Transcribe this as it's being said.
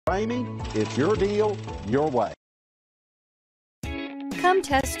Ramey, it's your deal, your way. Come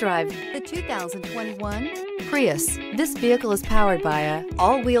test drive the 2021 Prius. This vehicle is powered by a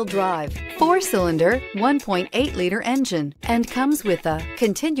all-wheel drive, 4-cylinder, 1.8-liter engine and comes with a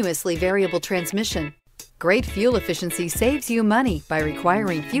continuously variable transmission. Great fuel efficiency saves you money by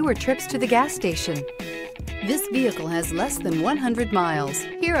requiring fewer trips to the gas station. This vehicle has less than 100 miles.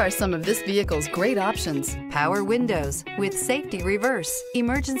 Here are some of this vehicle's great options: power windows with safety reverse,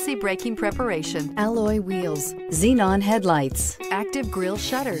 emergency braking preparation, alloy wheels, xenon headlights, active grille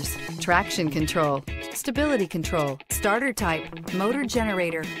shutters, traction control, stability control, starter type, motor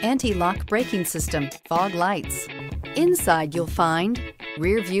generator, anti-lock braking system, fog lights. Inside you'll find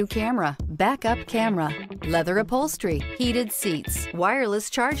rear view camera, backup camera, leather upholstery, heated seats, wireless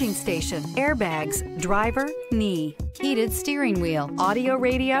charging station, airbags, driver, knee, heated steering wheel, audio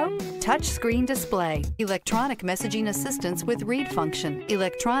radio, touch screen display, electronic messaging assistance with read function,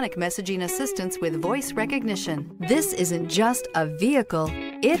 electronic messaging assistance with voice recognition. This isn't just a vehicle,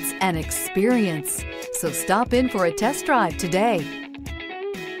 it's an experience. So stop in for a test drive today.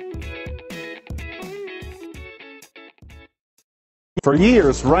 For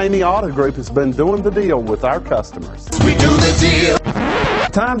years, Ramey Auto Group has been doing the deal with our customers. We do the deal.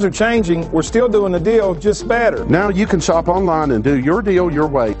 Times are changing. We're still doing the deal, just better. Now you can shop online and do your deal your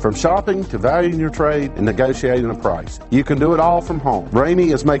way, from shopping to valuing your trade and negotiating a price. You can do it all from home.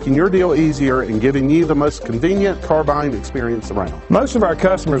 Ramey is making your deal easier and giving you the most convenient car buying experience around. Most of our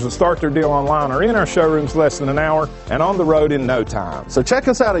customers that start their deal online are in our showrooms less than an hour and on the road in no time. So check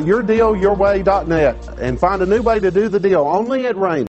us out at yourdealyourway.net and find a new way to do the deal only at Ramey.